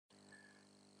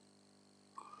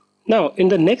Now, in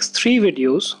the next 3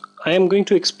 videos, I am going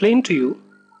to explain to you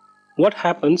what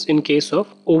happens in case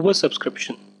of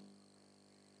oversubscription.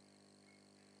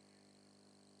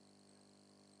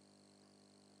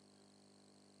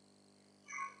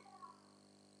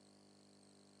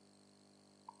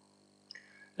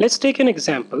 Let's take an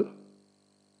example.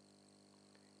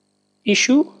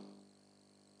 Issue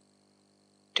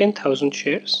 10,000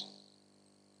 shares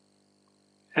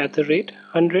at the rate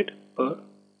 100 per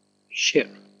share.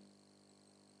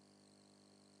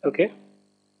 Okay.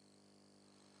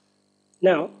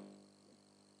 Now,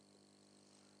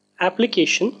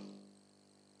 application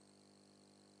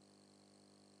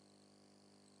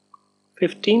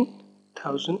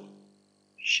 15,000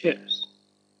 shares.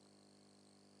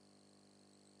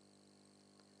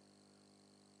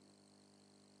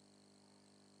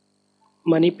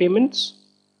 Money payments,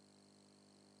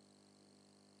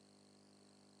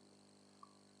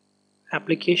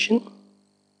 application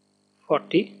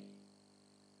 40,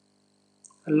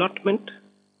 allotment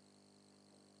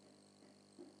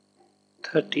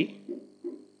 30,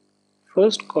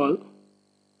 first call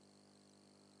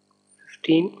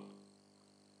 15,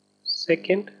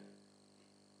 second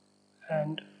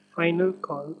and final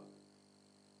call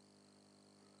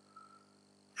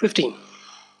 15.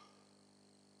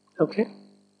 Okay.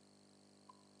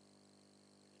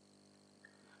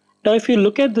 Now if you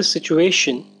look at the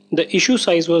situation, the issue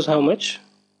size was how much?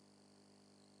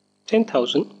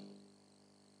 10,000.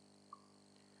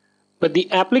 But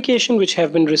the application which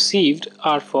have been received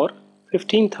are for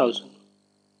 15,000.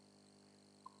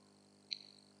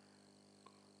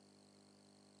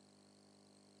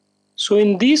 So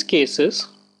in these cases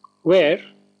where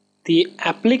the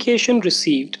application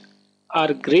received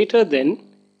are greater than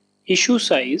issue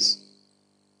size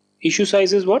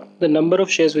is what? The number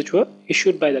of shares which were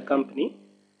issued by the company.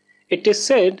 It is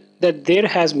said that there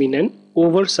has been an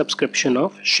oversubscription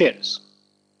of shares.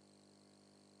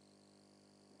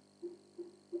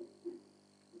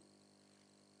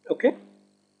 Okay.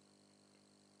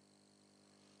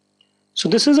 So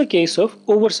this is a case of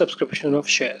oversubscription of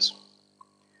shares.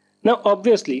 Now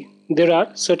obviously there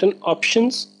are certain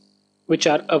options which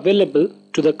are available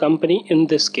to the company in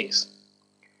this case.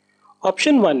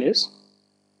 Option 1 is,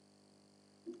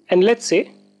 and let's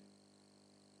say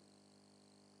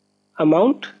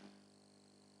amount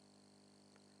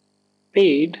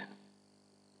paid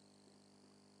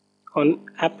on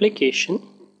application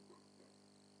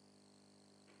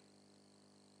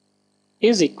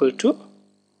is equal to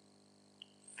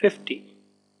 50,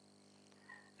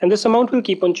 and this amount will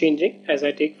keep on changing as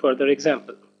I take further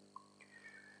example.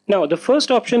 Now the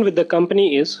first option with the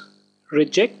company is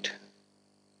reject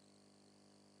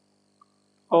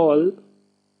all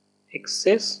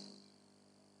excess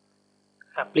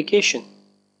application.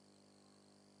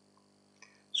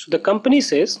 So the company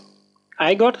says,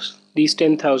 I got these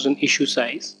 10,000 issue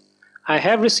size, I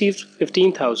have received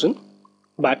 15,000,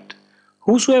 but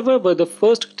whosoever were the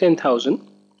first 10,000,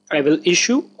 I will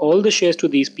issue all the shares to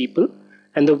these people,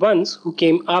 and the ones who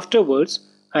came afterwards,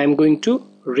 I am going to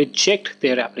reject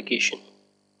their application.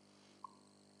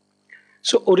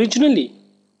 So originally,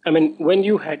 when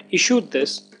you had issued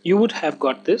this, you would have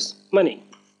got this money.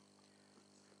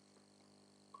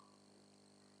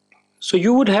 So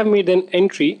you would have made an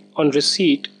entry on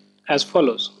receipt as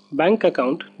follows: bank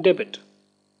account debit.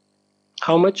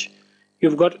 How much?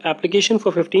 You've got application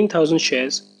for 15,000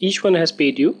 shares. Each one has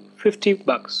paid you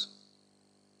 $50.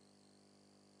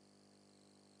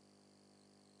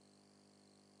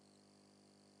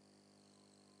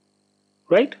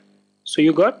 Right? So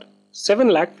you got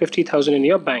 7,50,000 in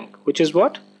your bank, which is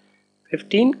what?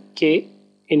 15K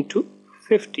into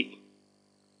 50.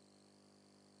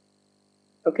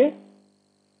 Okay?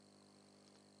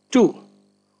 2.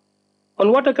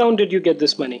 On what account did you get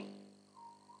this money?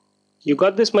 You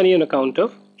got this money on account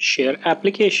of share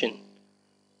application.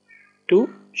 To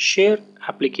share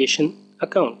application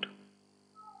account.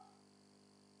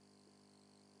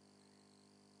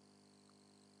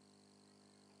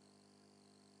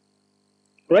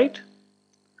 Right?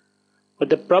 But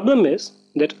the problem is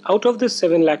that out of this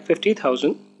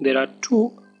 7,50,000, there are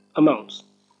two amounts.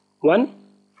 One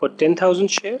for 10,000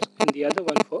 shares and the other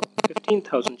one for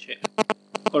 15,000 shares,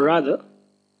 or rather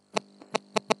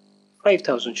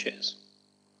 5,000 shares.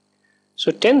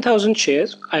 So 10,000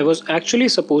 shares I was actually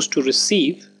supposed to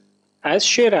receive as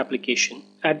share application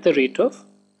at the rate of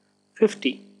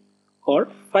 50 or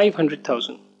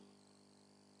 500,000.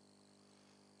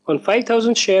 On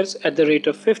 5,000 shares at the rate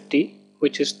of 50,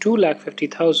 which is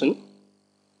 2,50,000,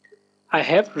 I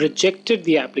have rejected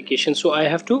the application, so I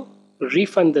have to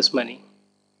refund this money,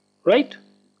 right?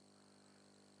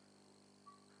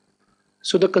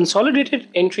 So the consolidated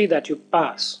entry that you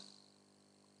pass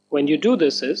when you do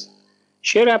this is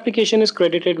share application is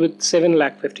credited with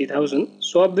 7,50,000.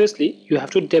 So obviously you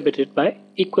have to debit it by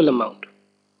equal amount.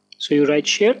 So you write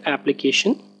share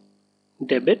application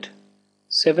debit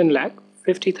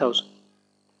 7,50,000.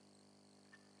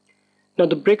 Now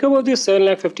the breakup of this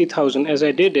 7,50,000 as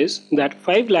I did is that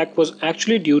 5 lakh was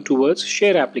actually due towards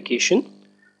share application,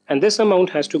 and this amount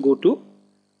has to go to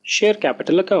share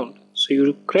capital account. So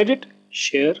you credit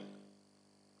share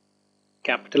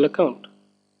capital account.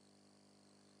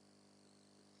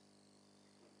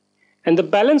 And the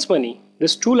balance money,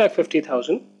 this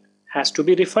 2,50,000, has to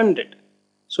be refunded.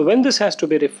 So when this has to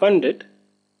be refunded,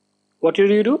 what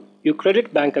do? You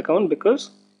credit bank account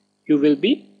because you will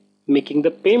be making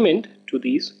the payment to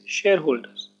these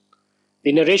shareholders.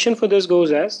 The narration for this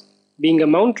goes as being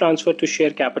amount transferred to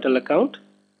share capital account,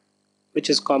 which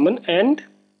is common, and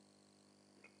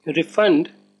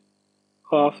refund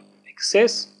of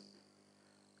excess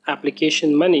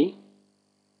application money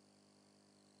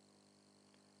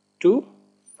to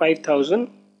 5,000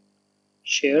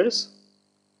 shares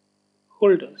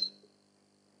holders.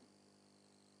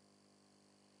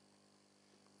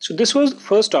 So this was the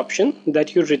first option,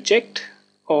 that you reject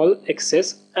all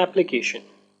excess application.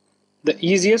 The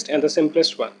easiest and the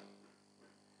simplest one.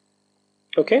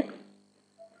 Okay?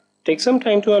 Take some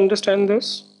time to understand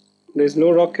this. There's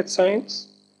no rocket science.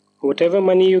 Whatever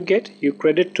money you get, you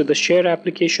credit to the share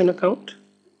application account.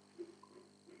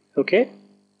 Okay?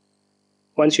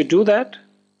 Once you do that,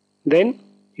 then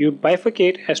you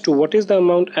bifurcate as to what is the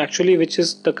amount actually which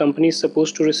is the company is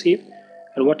supposed to receive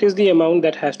and what is the amount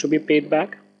that has to be paid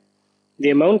back. The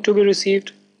amount to be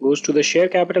received goes to the share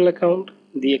capital account.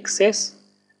 The excess,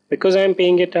 because I am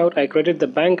paying it out, I credit the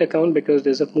bank account because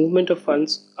there's a movement of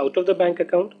funds out of the bank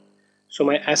account. So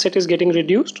my asset is getting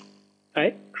reduced,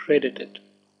 I credit it.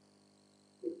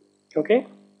 Okay.